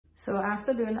So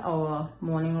after doing our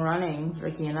morning running,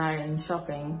 Ricky and I, and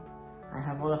shopping, I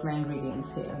have all of my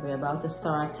ingredients here. We're about to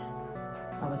start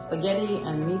our spaghetti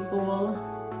and meatball.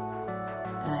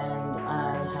 And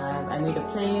I made a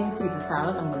plain Caesar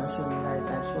salad. I'm going to show you guys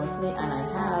that shortly. And I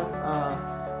have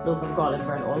a loaf of garlic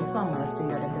bread also. I'm going to stick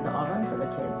that into the oven for the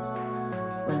kids.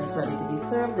 When it's ready to be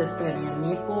served, the spaghetti and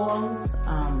meatballs,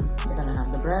 they're going to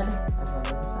have the bread as well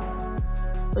as the salad.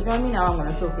 So join me now. I'm going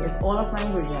to showcase all of my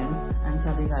ingredients and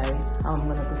tell you guys how I'm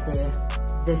going to prepare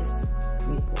this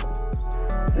meatball.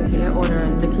 So here,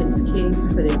 ordering the kids' cake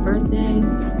for their birthday.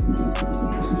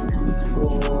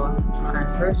 For our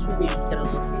anniversary, we should get a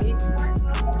little cake.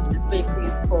 This bakery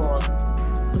is called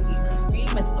Cookies and Cream.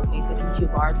 It's located in Kew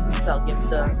Gardens. So I'll give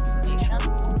the information.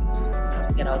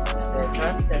 I'll get out some of their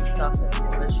address. Their stuff is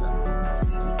delicious.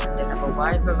 And they have a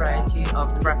wide variety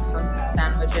of breakfast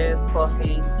sandwiches,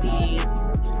 coffees, teas.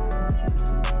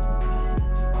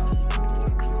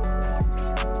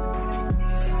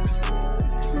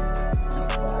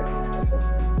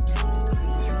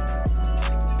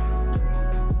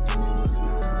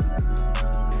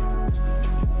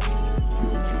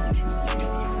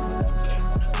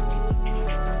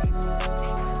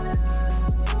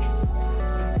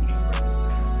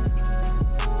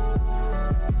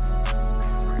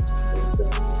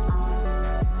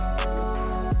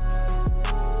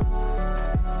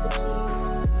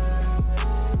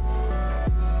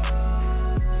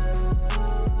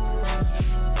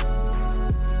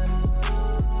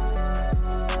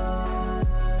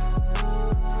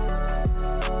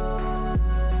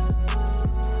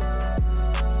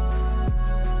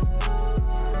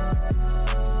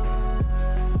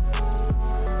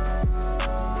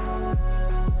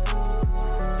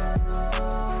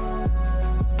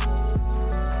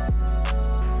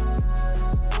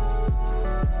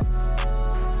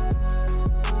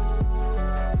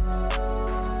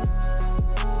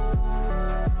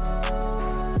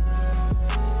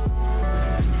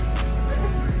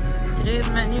 Today's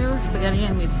menu, spaghetti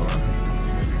and meatball.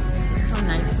 How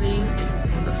nicely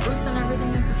the fruits and everything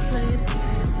is displayed.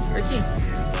 Ricky,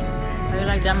 how do you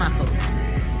like them apples?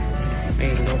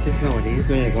 I notice nowadays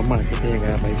when you go market, you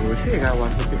gotta buy groceries, you gotta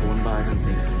want to put your own bag and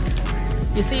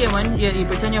things. You see, you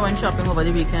pretend you went shopping over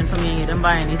the weekend for me and you didn't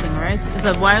buy anything, right? It's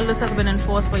a while this has been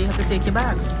enforced where you have to take your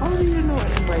bags. How do you know I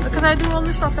didn't buy things? Because I do all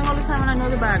the shopping all the time and I know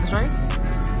the bags, right?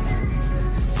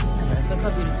 And guys, look how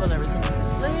beautiful everything is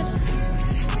displayed.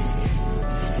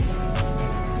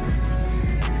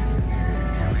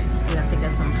 We have to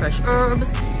get some fresh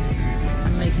herbs.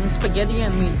 I'm making spaghetti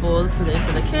and meatballs today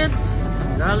for the kids, and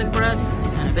some garlic bread,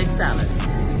 and a big salad.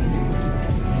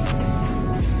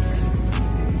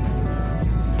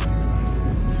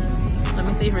 Let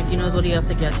me see if Ricky knows what you have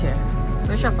to get here.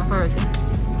 Where's shopping for Ricky?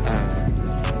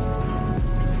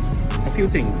 A few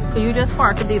things. Could you just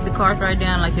park the cart right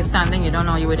down like you're standing? You don't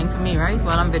know you're waiting for me, right?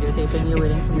 While I'm videotaping, you're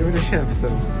waiting for me. You're the chef, so.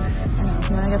 I know.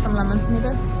 You wanna get some lemons for me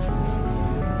there?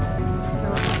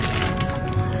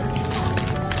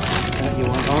 You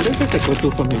want all this or take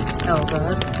two for me? Oh,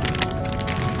 God.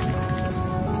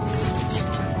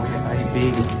 I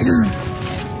big.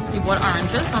 You bought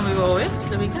oranges when we were away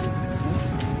the weekend?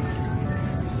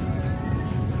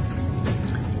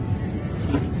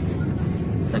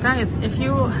 So guys, if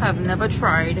you have never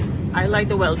tried, I like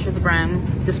the Welch's brand,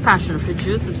 this passion fruit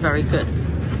juice is very good.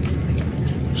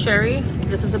 Sherry,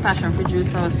 this is the passion fruit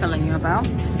juice I was telling you about.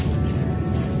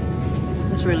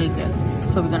 It's really good.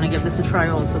 So we're gonna give this a try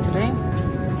also today.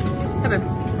 Hey babe.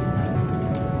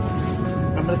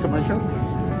 Remember the commercial?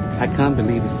 I can't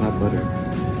believe it's not butter.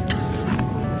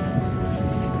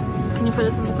 Can you put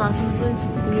this in the car for me, please?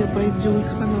 You buy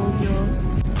juice for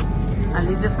now, I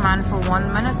leave this man for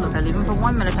 1 minute. Look, I leave him for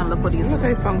 1 minute and look what he's doing.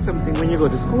 Look, I found something. When you go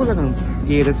to school, I can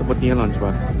get this to put in your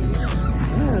lunchbox.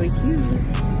 Very cute.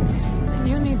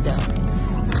 You need that.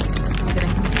 I'm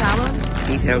getting some salad.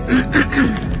 Eat healthy.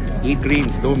 Eat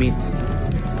greens, no meat.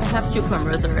 I have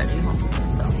cucumbers already,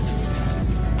 so.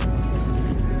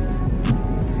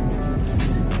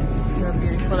 See how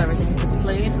beautiful everything's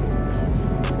displayed.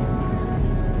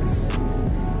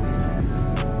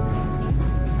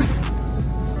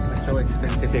 That's so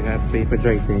expensive, you gotta pay for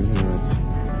dry time here.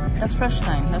 That's fresh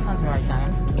time, that's not dry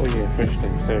time. Oh yeah, fresh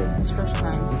time, sorry. That's fresh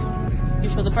time. You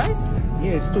show the price?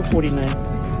 Yeah, it's $2.49.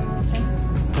 Okay.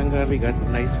 Thank God we got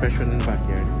a nice fresh one in the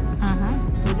backyard.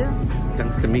 We do.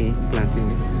 Thanks to me planting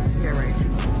it. You're right.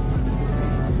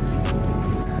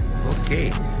 Okay.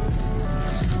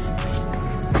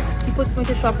 He puts me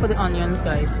to shop for the onions,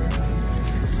 guys.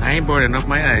 I ain't bored enough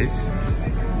my eyes.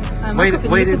 I'm Why not did you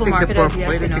cooking in the supermarket as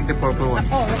yet, take the purple one?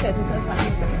 Oh, okay. So it's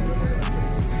fine.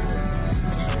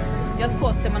 just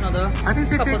cost him another. I didn't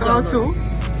say couple take all two.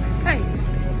 Hey,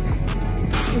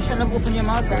 you shouldn't have opened your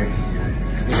mouth then.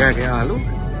 You gotta get aloo?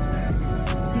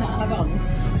 No, I have aloo.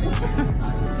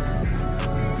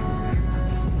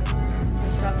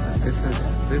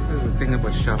 This is the thing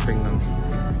about shopping now.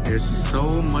 There's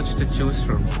so much to choose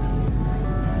from.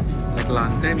 Like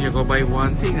long time you go buy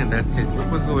one thing and that's it.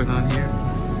 Look what's going on here.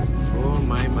 Oh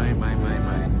my.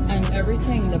 And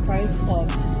everything, the price of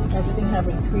everything have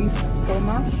increased so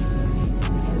much.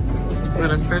 It's crazy.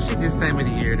 Well, especially this time of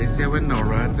the year, they say when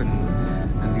Nowrat and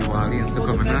Diwali and stuff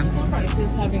coming on. The vegetable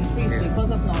prices have increased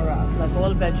because of Nowrat. Like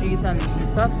all veggies and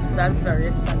stuff, that's very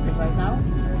expensive right now.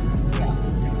 Yeah.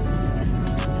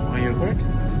 Are you good?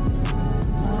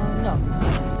 No.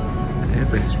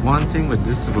 If it's one thing with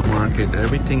this supermarket,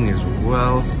 everything is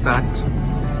well stacked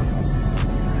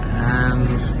and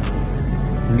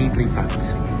neatly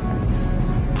packed.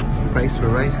 Price for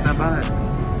rice, not bad.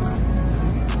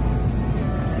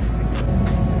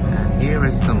 And here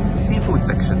is some seafood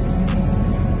section.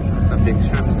 Some big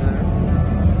shrimps there.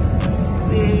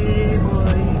 Hey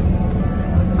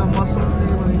boy, some mussels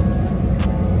there, boy.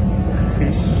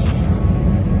 Fish.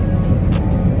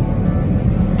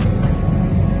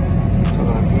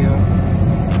 Tilapia.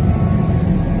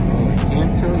 Oh, I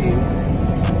can't tell you.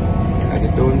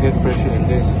 I don't get fresher than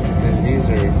this because these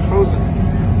are frozen.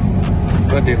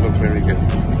 But they look very good.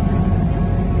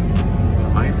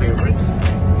 My favorite.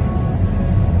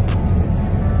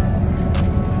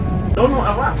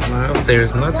 Well,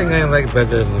 there's nothing I like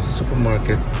better than a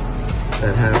supermarket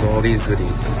that has all these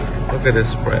goodies. Look at this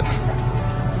spread.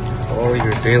 All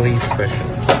your daily special.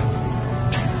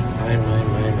 My.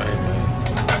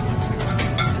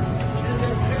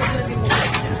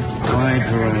 Wide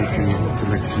variety of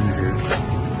selections here.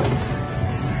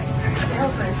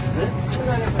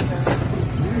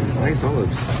 Nice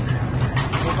olives.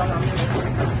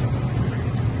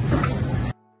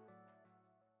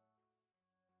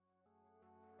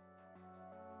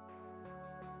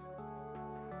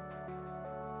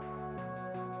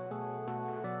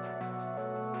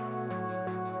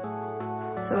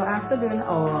 So after doing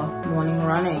our morning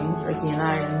running, Ricky and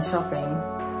I, and shopping,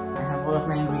 I have all of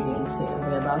my ingredients here.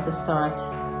 We're about to start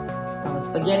our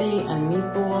spaghetti and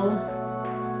meatball,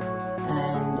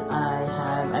 and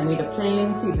I made a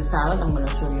plain Caesar salad. I'm going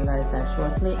to show you guys that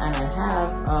shortly, and I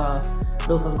have a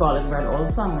loaf of garlic bread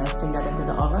also. I'm going to stick that into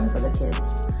the oven for the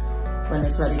kids. When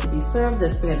it's ready to be served, the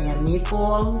spaghetti and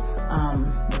meatballs,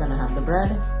 we're going to have the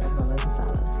bread as well as the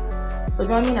salad. So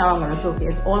join me now. I'm going to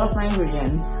showcase all of my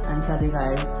ingredients and tell you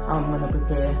guys how I'm going to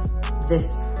prepare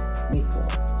this meatball.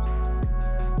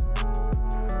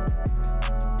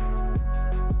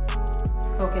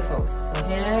 Okay folks, so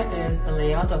here is the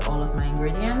layout of all of my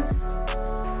ingredients.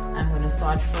 I'm going to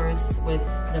start first with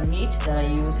the meat that I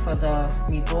use for the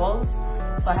meatballs.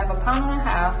 So I have 1.5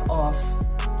 pounds of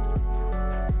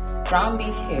ground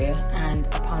beef here and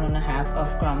 1.5 pounds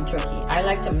of ground turkey. I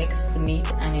like to mix the meat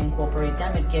and incorporate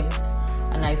them. It gives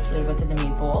a nice flavor to the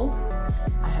meatball.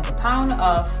 I have 1 pound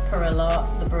of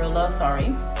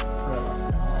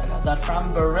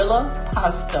Barilla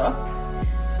pasta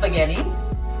spaghetti.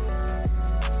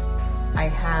 I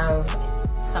have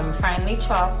some finely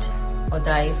chopped or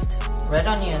diced red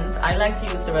onions. I like to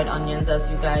use the red onions, as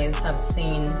you guys have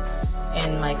seen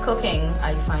in my cooking.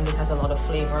 I find it has a lot of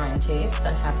flavor and taste.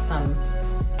 I have some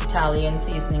Italian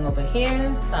seasoning over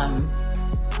here, some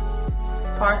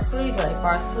parsley, dry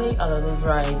parsley, a little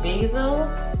dry basil.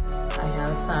 I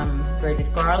have some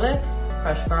grated garlic,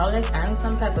 fresh garlic, and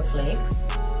some pepper flakes.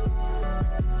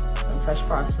 Some fresh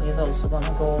parsley is also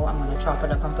gonna go. I'm gonna chop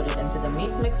it up and put it into the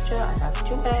meat mixture. I have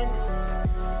 2 eggs.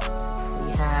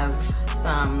 We have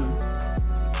some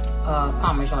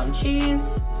Parmesan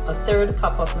cheese, a 1/3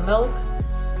 cup of milk,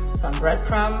 some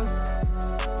breadcrumbs,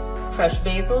 fresh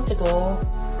basil to go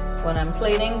when I'm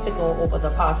plating to go over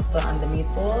the pasta and the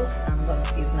meatballs. I'm going to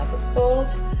season up with salt.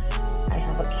 I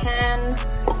have a can,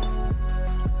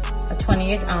 a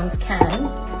 28-ounce can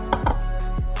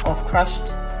of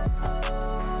crushed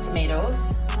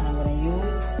tomatoes, and I'm going to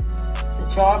use the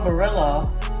jar Barilla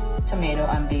tomato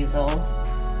and basil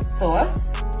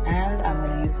sauce, and I'm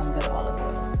going to use some good olive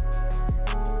oil.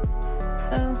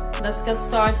 So let's get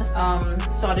started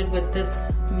with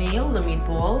this meal, the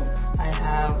meatballs. I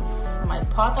have my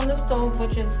pot on the stove,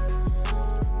 which is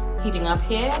heating up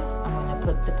here. I'm going to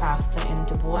put the pasta in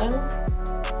to boil,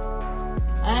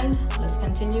 and let's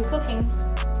continue cooking.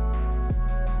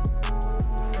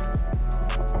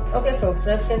 Okay folks,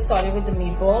 let's get started with the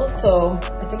meatballs. So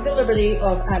I took the liberty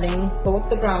of adding both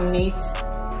the ground meat,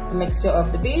 a mixture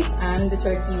of the beef and the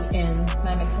turkey in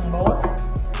my mixing bowl.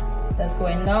 That's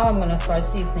going now. I'm going to start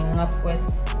seasoning up with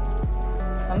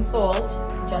some salt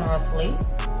generously.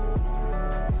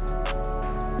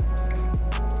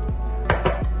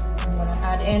 I'm gonna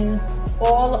add in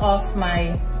all of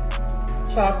my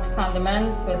chopped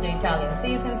condiments with the Italian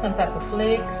seasoning, some pepper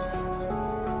flakes,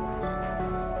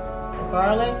 the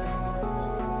garlic,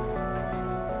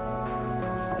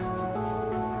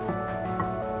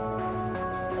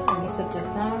 okay, let me sit this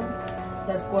down.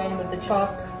 Let's go in with the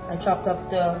chop. I chopped up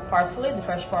the parsley, the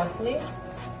fresh parsley.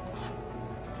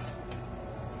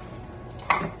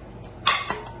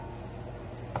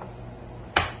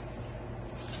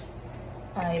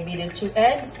 I beat 2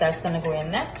 eggs, that's gonna go in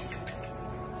next.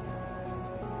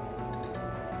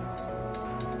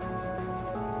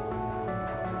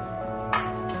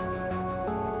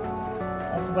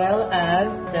 As well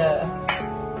as the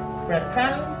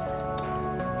breadcrumbs,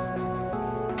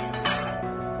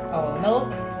 our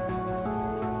milk,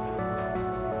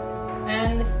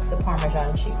 and the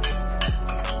Parmesan cheese.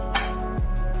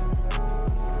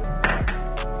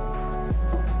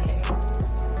 Okay,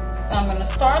 so I'm gonna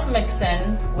start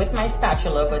mixing with my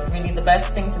spatula, but really the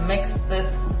best thing to mix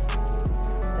this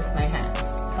is my hands.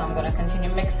 So I'm gonna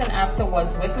continue mixing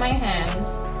afterwards with my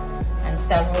hands and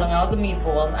start rolling out the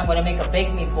meatballs. I'm gonna make a big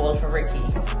meatball for Ricky,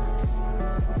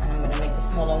 and I'm gonna make the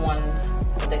smaller ones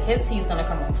for the kids. He's gonna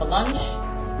come home for lunch.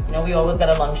 You know, we always got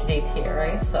a lunch date here,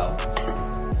 right? So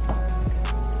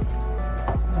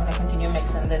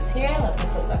mixing this here. Let me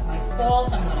put back my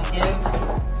salt. I'm gonna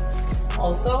give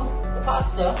also the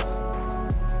pasta.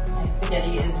 My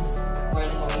spaghetti is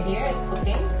boiling over here, it's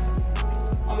cooking.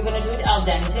 And we're gonna do it al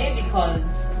dente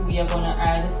because we are gonna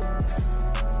add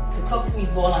the cooked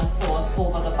meatball and sauce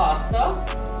over the pasta.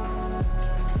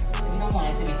 So we don't want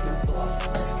it to be too soft.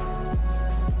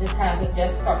 This has it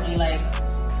just probably like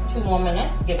 2 more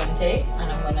minutes, give and take,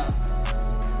 and I'm gonna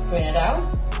drain it out.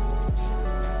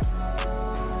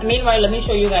 And meanwhile, let me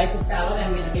show you guys the salad. I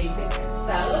made a basic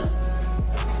salad.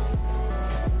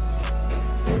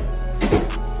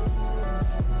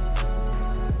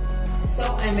 So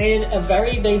I made a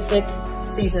very basic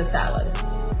Caesar salad.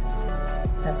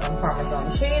 Has some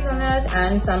Parmesan cheese on it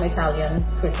and some Italian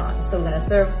croutons. So we're gonna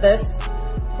serve this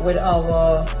with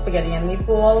our spaghetti and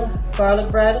meatball, garlic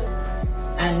bread,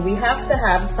 and we have to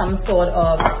have some sort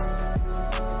of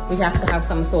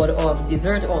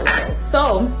dessert also.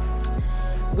 So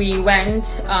we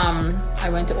went, I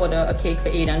went to order a cake for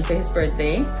Aidan for his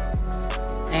birthday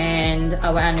and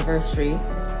our anniversary,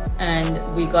 and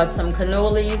we got some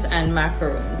cannolis and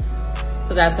macaroons.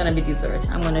 So that's gonna be dessert.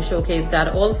 I'm gonna showcase that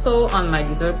also on my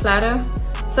dessert platter.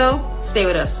 So stay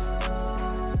with us.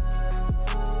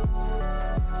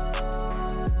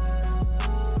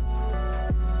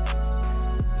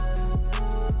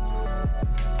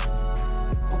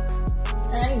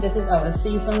 And this is our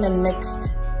seasoned and mixed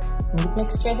meat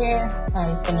mixture here.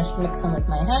 I finished mixing with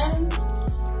my hands,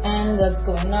 and that's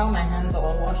going now. My hands are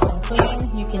all washed and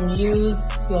clean. You can use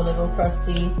your little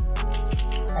trusty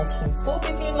ice cream scoop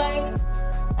if you like.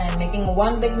 I'm making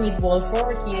 1 big meatball for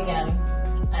Ricky again,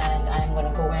 and I'm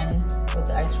gonna go in with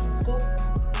the ice cream scoop.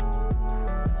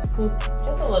 Scoop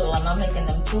just a little. I'm not making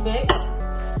them too big,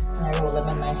 and I roll them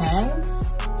in my hands.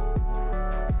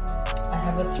 I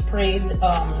have a sprayed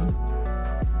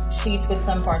sheet with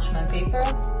some parchment paper,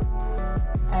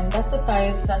 and that's the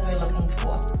size that we're looking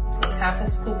for. So with half a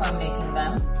scoop I'm making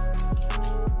them.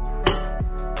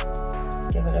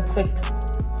 Give it a quick,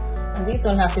 and these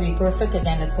don't have to be perfect,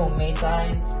 again it's homemade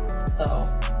guys, so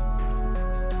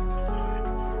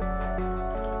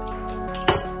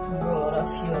roll out a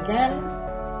few again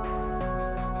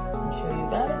and show you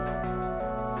guys.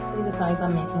 See the size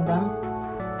I'm making them.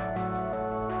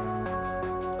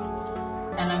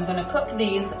 And I'm gonna cook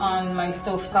these on my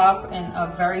stovetop in a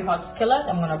very hot skillet.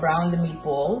 I'm gonna brown the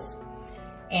meatballs,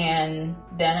 and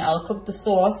then I'll cook the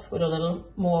sauce with a little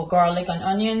more garlic and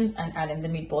onions and add in the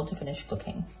meatball to finish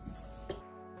cooking.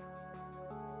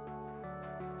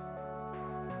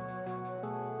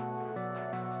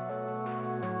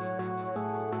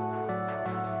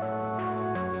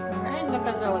 Alright, look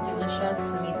at our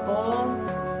delicious meatballs.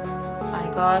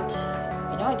 I got,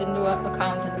 you know, I didn't do a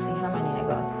count and see how many I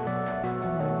got.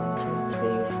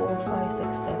 3, 4, 5,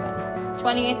 6, 7,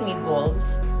 28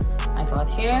 meatballs I got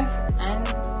here, and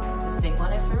this big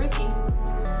one is for Ricky.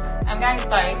 And guys,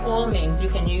 by all means you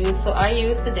can use, so I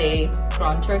use today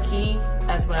ground turkey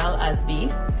as well as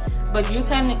beef, but you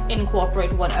can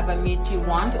incorporate whatever meat you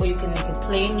want, or you can make it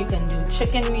plain. You can do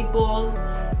chicken meatballs,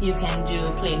 you can do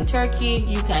plain turkey,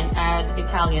 you can add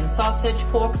Italian sausage,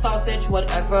 pork sausage,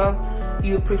 whatever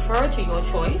you prefer, to your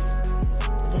choice.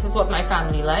 This is what my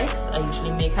family likes. I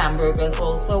usually make hamburgers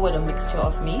also with a mixture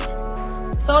of meat.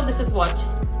 So this is what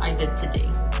I did today.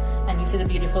 And You see the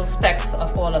beautiful specks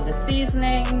of all of the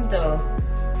seasoning, the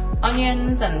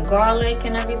onions and garlic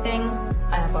and everything.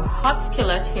 I have a hot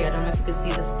skillet here. I don't know if you can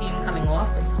see the steam coming off.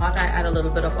 It's hot. I add a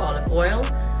little bit of olive oil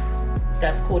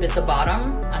that coated the bottom.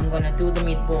 I'm gonna do the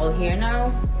meatball here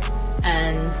now,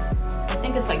 and I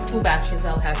think it's like 2 batches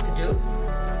I'll have to do.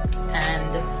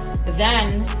 And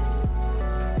then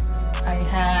I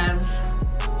have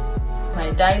my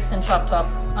diced and chopped up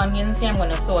onions here. I'm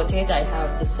gonna saute it. I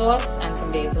have the sauce and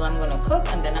some basil I'm gonna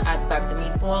cook, and then I add back the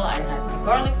meatball. I have my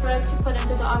garlic bread to put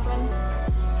into the oven.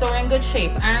 So we're in good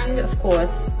shape. And of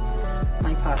course,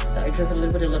 my pasta. I drizzle a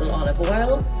little olive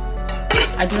oil.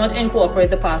 I do not incorporate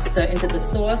the pasta into the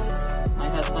sauce. My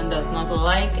husband does not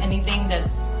like anything that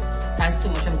has too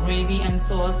much of gravy and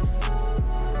sauce.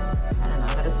 I don't know,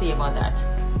 I gotta see about that.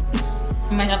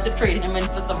 I might have to trade him in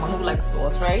for someone who likes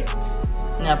sauce, right?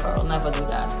 Never, I'll never do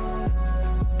that.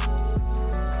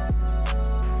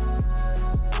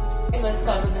 Okay, let's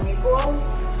start with the meatballs.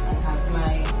 I have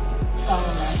my thumb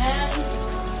in my hand.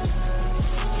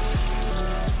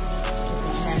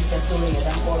 Just to lay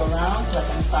them all around, let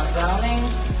them start browning.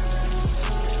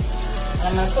 And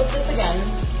I'm going to cook this again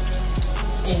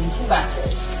in 2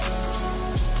 batches.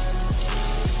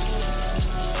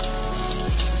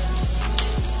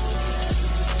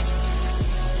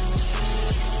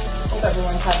 Hope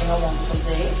everyone's having a wonderful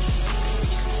day.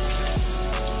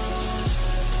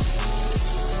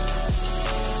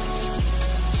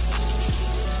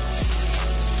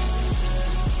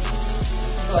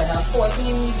 So I have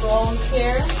 14 meatballs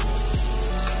here,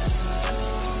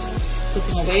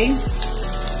 cooking away.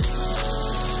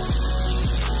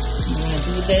 I'm going to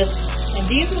do this, and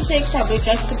these will take probably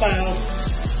just about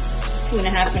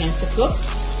 2.5 minutes to cook.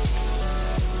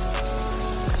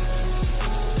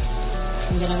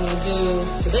 And then I'm going to do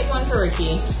the big one for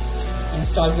Ricky and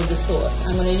start with the sauce.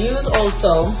 I'm going to use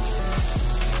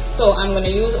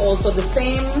also the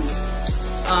same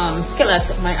skillet,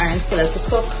 my iron skillet, to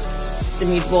cook the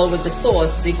meatball with the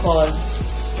sauce, because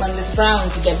when this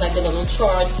browns you get like the little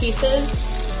charred pieces,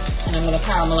 and I'm going to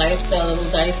caramelize the little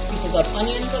diced pieces of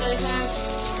onions that I have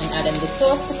and add in the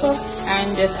sauce to cook,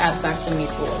 and just add back the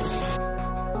meatballs.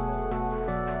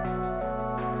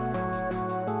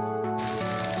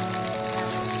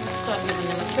 Start giving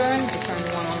them a turn. I turned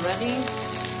one already.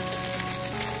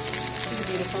 See the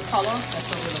beautiful color? That's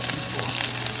what we're looking for.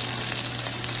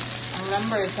 And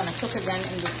remember, it's going to cook again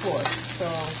in the sauce, so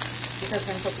this has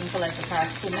been cooking for like the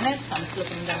past 2 minutes. I'm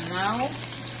flipping them now.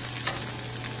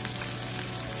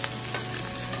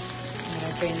 I'm going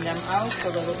to drain them out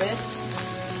a little bit.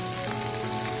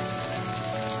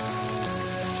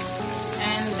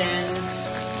 And then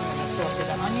I'm going to saute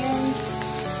the onions.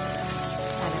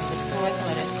 Add in the sauce and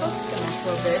let it cook for a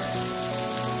little bit.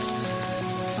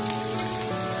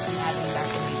 And adding back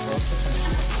the meatballs to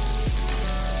finish.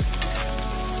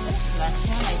 Last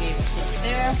one, I gave a flip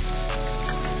there.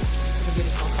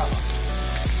 Beautiful color.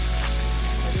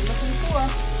 What are you looking for?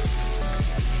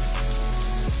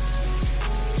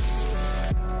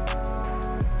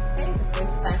 Okay, the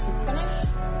first batch is finished.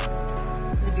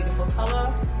 This is a beautiful color.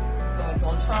 So it's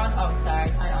all charred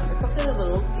outside. I undercooked it a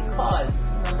little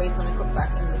because remember it's going to cook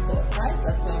back in the sauce, right?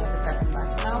 Let's go in with the second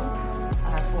batch now. I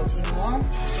have 14 more.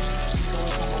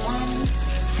 Sauce number 1.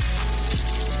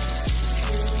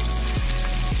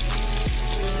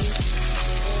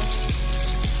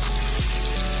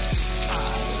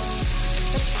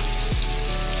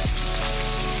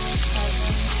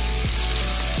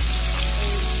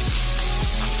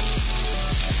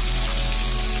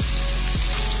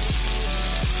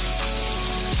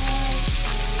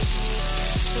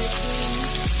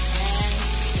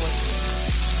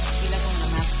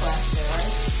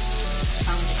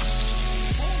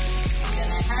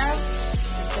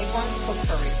 1 for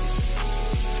curry.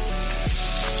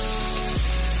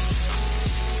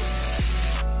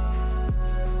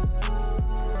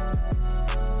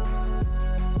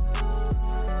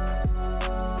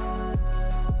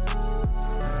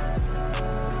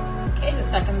 Okay, the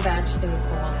second batch is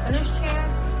all finished here.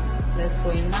 Let's go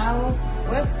in now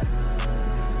with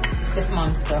this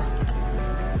monster.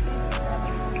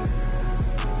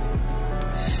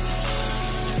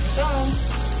 So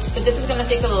this is going to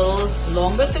take a little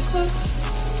longer to cook,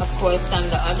 of course, than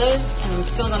the others, and I'm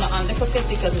still going to undercook it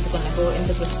because it's going to go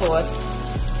into the sauce,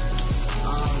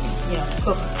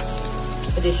 cook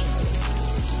additionally.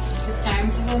 It's time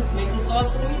to make the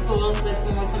sauce for the meatballs. Let's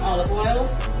go with some olive oil.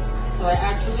 So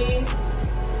I'm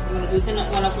going to do it in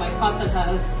one of my pots that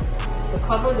has the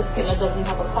cover. The skillet doesn't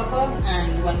have a cover,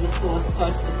 and when the sauce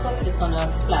starts to cook, it's going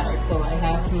to splatter. So I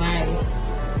have my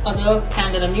other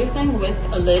pan that I'm using with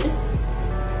a lid.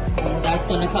 And that's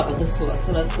gonna cover the sauce.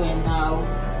 So let's go in now,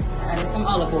 add some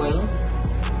olive oil,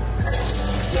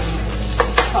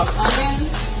 chopped onion,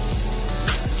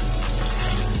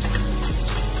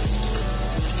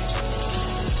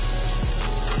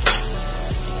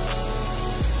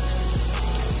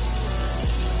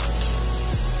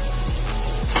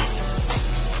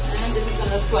 and this is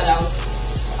gonna sweat out.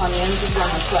 Onions is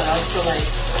gonna sweat out for like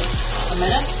a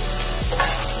minute,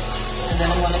 and then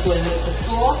I'm gonna go in with the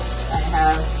sauce. I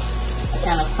have a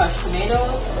can of crushed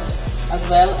tomatoes, as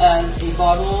well as a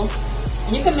bottle,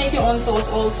 and you can make your own sauce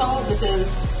also. This is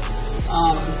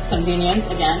convenient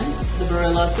again. The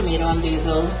Barilla tomato and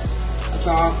basil, a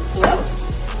jar of the sauce.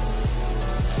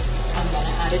 I'm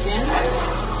gonna add it in.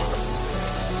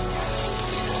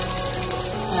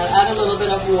 I'll add a little bit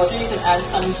of water. You can add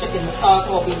some chicken stock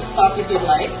or beef stock if you'd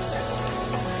like,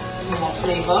 more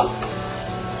flavor.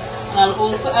 And I'll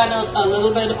also add a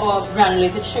little bit of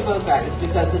granulated sugar, guys,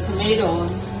 because the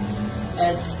tomatoes,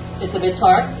 it's a bit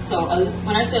tart. So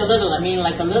when I say a little, I mean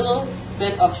like a little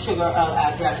bit of sugar. I'll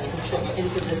add granulated sugar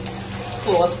into this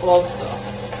sauce also.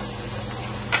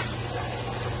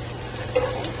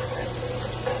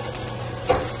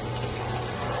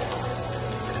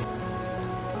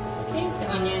 Okay, the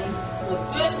onions look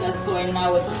good. Let's go in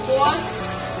now with the sauce.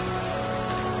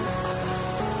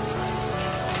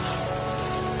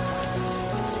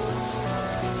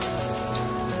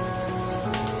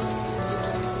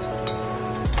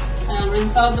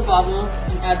 Rinse out the bottle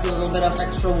and add a little bit of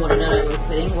extra water that I was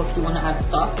saying. Or if you want to add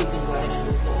stock, you can go ahead and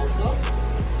do so also.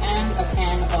 And a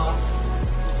can of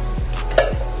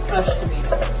crushed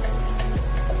tomatoes.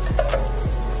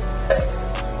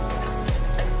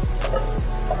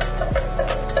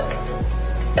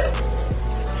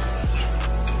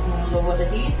 I'm going to lower the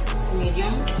heat to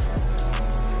medium.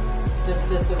 Give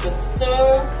this a good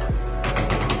stir.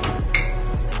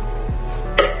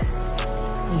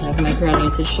 I have my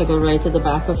granulated sugar right at the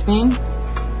back of me.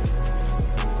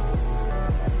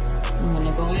 I'm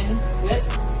gonna go in with,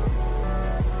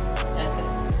 that's it.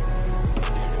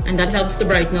 And that helps to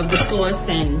brighten up the sauce,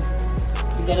 and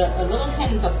you get a little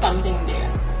hint of something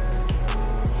there.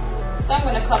 So I'm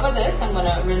gonna cover this. I'm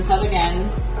gonna rinse out again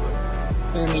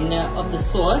the remainder of the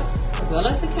sauce, as well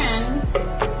as the can.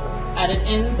 Add it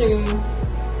in through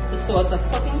the sauce that's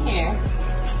cooking here.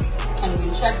 And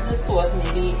we'll check the sauce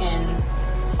maybe in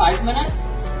 5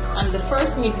 minutes. And the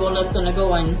first meatball that's gonna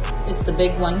go in is the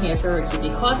big one here for Ricky.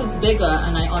 Because it's bigger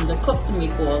and I undercooked the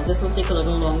meatball, this will take a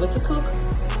little longer to cook.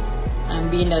 And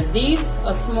being that these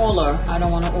are smaller, I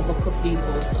don't wanna overcook these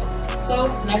also. So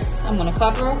next I'm gonna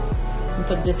cover and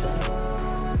put this in.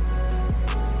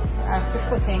 So after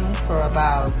cooking for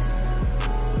about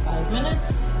 5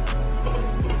 minutes,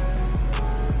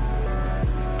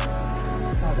 this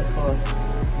is how the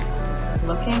sauce is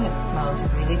looking. It smells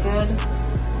really good.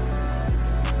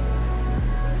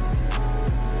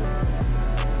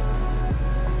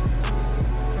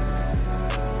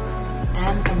 And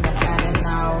I'm going to add in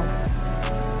now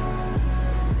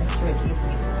Mr. Ricky's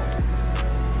meatball.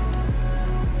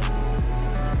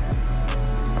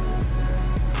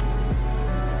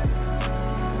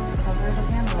 Cover it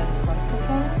again, let it start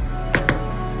cooking.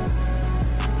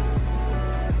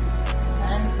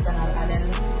 And then I'll add in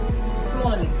the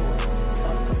smaller meatballs,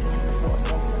 start cooking in the sauce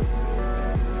also.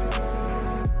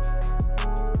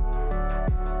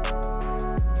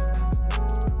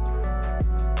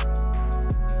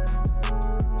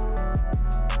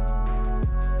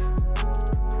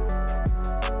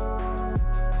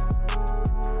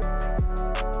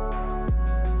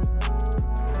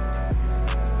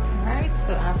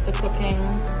 So after cooking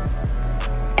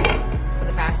for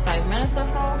the past 5 minutes or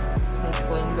so, let's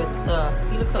go in with the,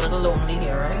 he looks a little lonely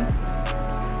here, right?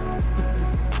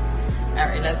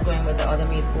 Alright, let's go in with the other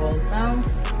meatballs now.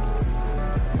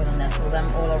 I'm gonna nestle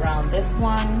them all around this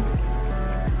one.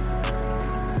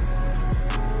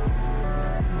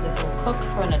 This will cook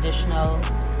for an additional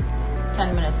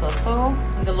 10 minutes or so.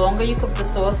 And the longer you cook the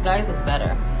sauce, guys, is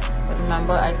better. But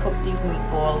remember, I cooked these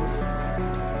meatballs,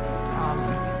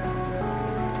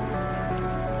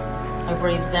 I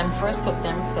braised them, first cooked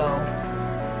them, so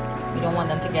we don't want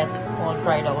them to get all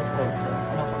dried out also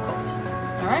and overcooked.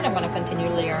 Alright, I'm going to continue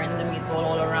layering the meatball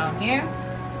all around here,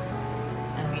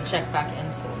 and we'll check back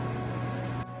in soon.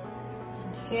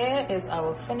 And here is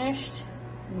our finished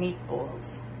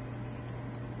meatballs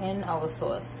in our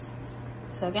sauce.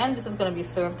 So again, this is going to be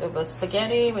served over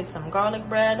spaghetti with some garlic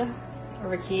bread.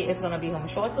 Ricky is going to be home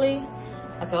shortly,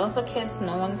 as well as the kids.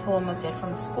 No one's home as yet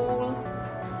from school.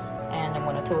 And I'm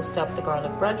going to toast up the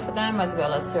garlic bread for them, as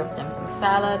well as serve them some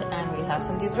salad, and we'll have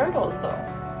some dessert also.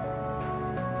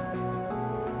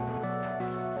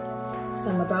 So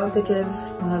I'm about to give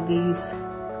one of these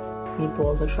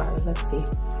meatballs a try. Let's see.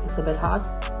 It's a bit hot.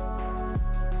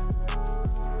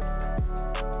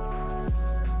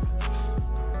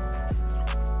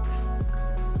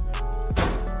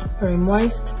 Very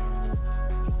moist.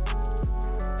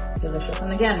 Delicious.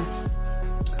 And again,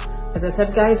 as I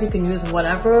said, guys, you can use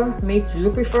whatever meat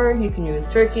you prefer. You can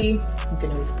use turkey, you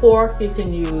can use pork, you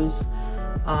can use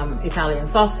Italian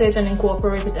sausage and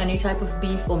incorporate with any type of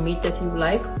beef or meat that you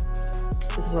like.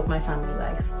 This is what my family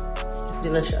likes. It's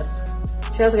delicious.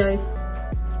 Cheers, guys.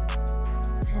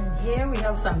 And here we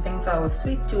have something for our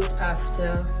sweet tooth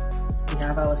after we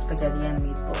have our spaghetti and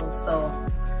meatballs. So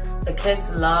the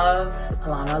kids love,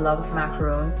 Alana loves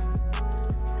macaron.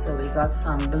 So we got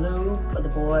some blue for the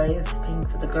boys, pink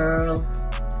for the girl.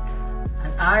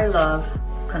 And I love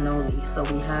cannoli. So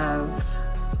we have,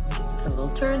 give this a little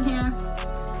turn here.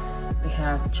 We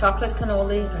have chocolate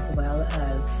cannoli as well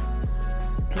as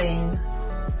plain,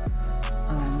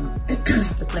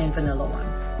 the plain vanilla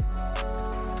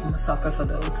one. I'm a sucker for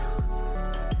those.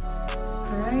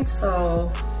 All right,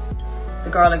 so the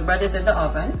garlic bread is in the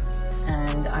oven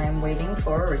and I am waiting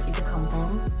for Ricky to come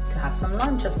home to have some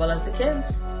lunch as well as the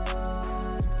kids.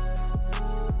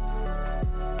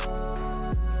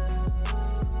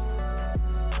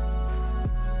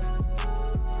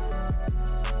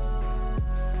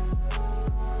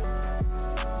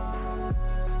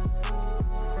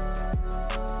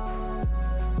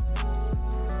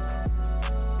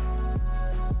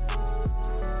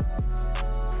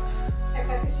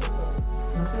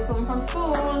 He's home from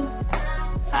school.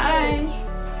 Hi.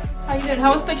 How you doing?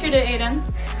 How was picture day, Aiden?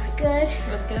 Good. It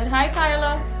was good. Hi,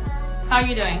 Tyler. How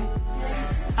you doing?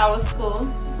 How was school?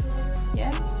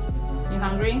 Yeah? You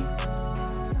hungry?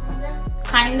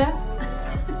 Kinda.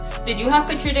 Did you have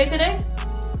picture day today?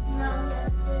 No,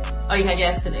 yesterday. Oh, you had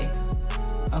yesterday.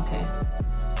 Okay.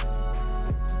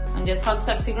 And just hot,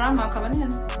 sexy grandma coming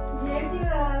in.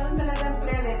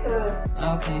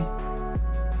 Okay.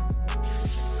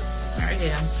 Alright,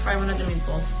 yeah. Try one of the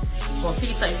meatballs. Or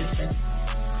pizza, I should say.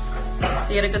 So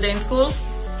you had a good day in school?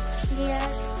 Yeah.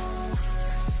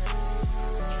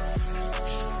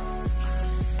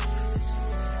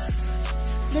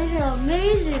 These are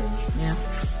amazing. Yeah.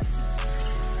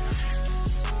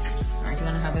 Alright, you're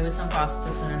gonna have it with some pasta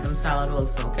and some salad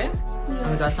also, okay? Yeah.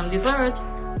 And we got some dessert.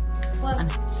 What?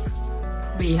 And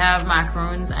we have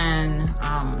macarons and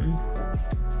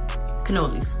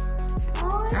cannolis.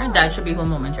 Alright, Dad should be home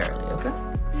momentarily, okay?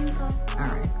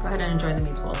 Alright, go ahead and enjoy the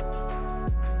meatball.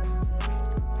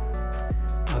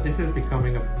 Now this is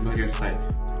becoming a familiar sight.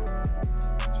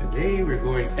 Today we're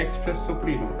going extra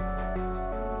supremo.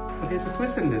 But there's a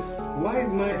twist in this. Why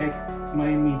is my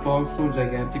meatball so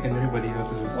gigantic and everybody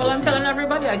else is Well, I'm telling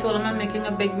everybody, I told them I'm making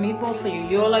a big meatball for you.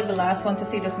 You're like the last one to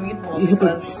see this meatball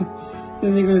because...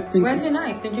 Then they're gonna think, where's your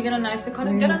knife? Didn't you get a knife to cut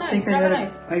it? Get a knife, grab a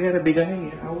knife. I got a big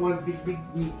eye. I want big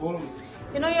meatball.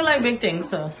 You know you like big things,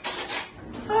 so...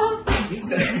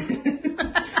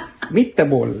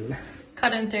 Meatball.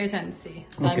 Cut and taste and see.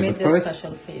 So Okay, I made but this first,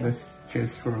 special for you. let's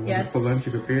cheers for a Yes. wonderful lunch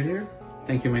you prepared here.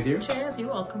 Thank you, my dear. Cheers, you're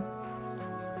welcome.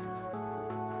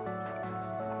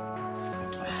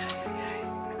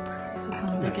 So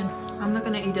I'm not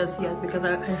gonna eat this yet because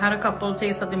I had a couple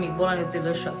tastes of the meatball and it's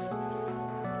delicious.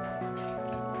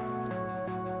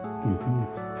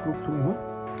 Go to it, huh?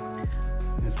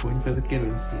 Let's go into the kitchen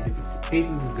and see if it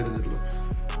tastes as good as it looks.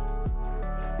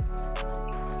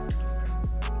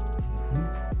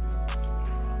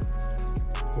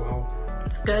 Wow.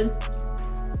 It's good.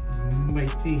 My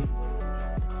teeth.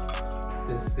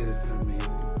 This is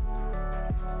amazing.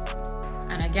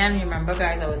 And again, remember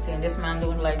guys, I was saying this man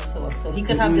don't like sauce. So he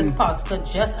could have this pasta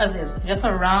just as is. Just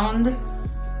around,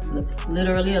 look,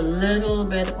 literally a little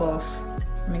bit of,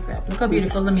 let me grab. Look how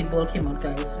beautiful the meatball came out,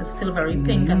 guys. It's still very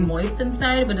pink and moist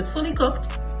inside, but it's fully cooked.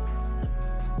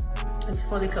 It's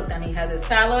fully cooked and he has his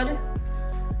salad.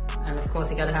 And of course,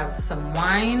 you gotta have some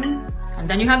wine. And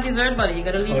then you have dessert, buddy. You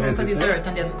gotta leave room for dessert.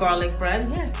 And there's garlic bread,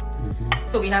 yeah.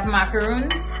 So we have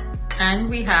macaroons and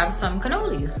we have some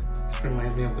cannolis. This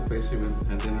reminds me of the place we went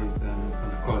and dinner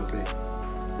on Crosby.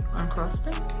 On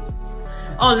Crosby?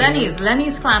 Oh,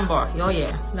 Lenny's clam bar. Oh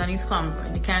yeah, Lenny's clam bar.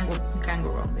 You can't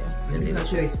go wrong there. They're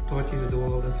delicious. I taught you to do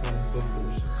all this one. It's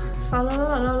delicious. La la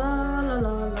la la la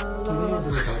la la.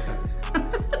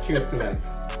 Cheers to that.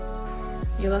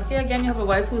 You're lucky again. You have a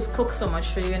wife who's cooked so much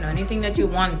for you. You know anything that you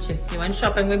want. You went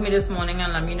shopping with me this morning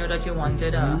and let me know that you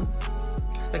wanted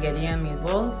spaghetti and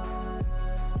meatball.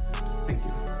 Thank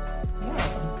you. You're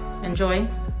welcome. Enjoy.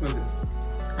 Will do.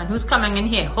 And who's coming in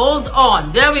here? Hold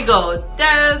on. There we go.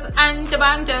 There's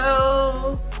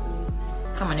Antabanto.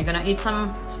 Come on, you're gonna eat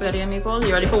some spaghetti and meatball.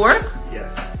 You ready for work?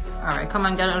 Yes. All right, come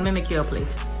on, get it. Let me make you a plate.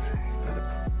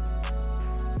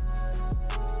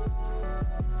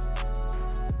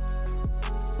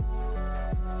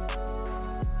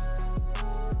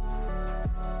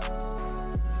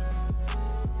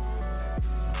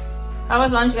 How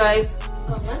was lunch, guys?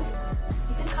 Oh, lunch?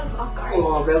 You just caught us off guard.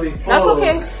 Oh, belly full. That's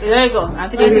okay. There you go.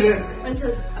 Anthony. Lunch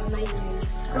was amazing.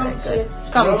 Alright, good. Scrumptious.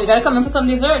 Come, you gotta come in for some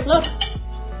dessert. Look,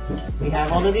 we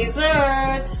have all the dessert.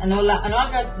 I know I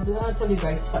gotta tell you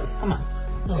guys twice. Come on.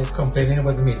 I was complaining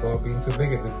about the meatball being too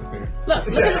big, it disappeared. Look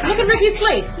at Ricky's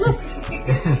plate. Look.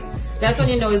 That's when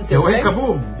you know it's good, It went right?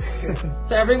 kaboom!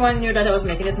 So everyone knew that I was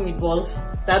making this meatball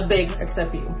that big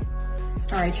except you.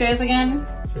 All right, cheers again.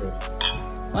 Cheers.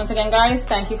 Once again, guys,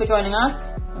 thank you for joining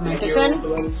us in my kitchen.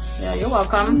 Yeah, you're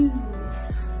welcome.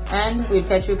 And we'll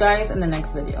catch you guys in the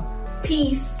next video.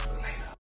 Peace.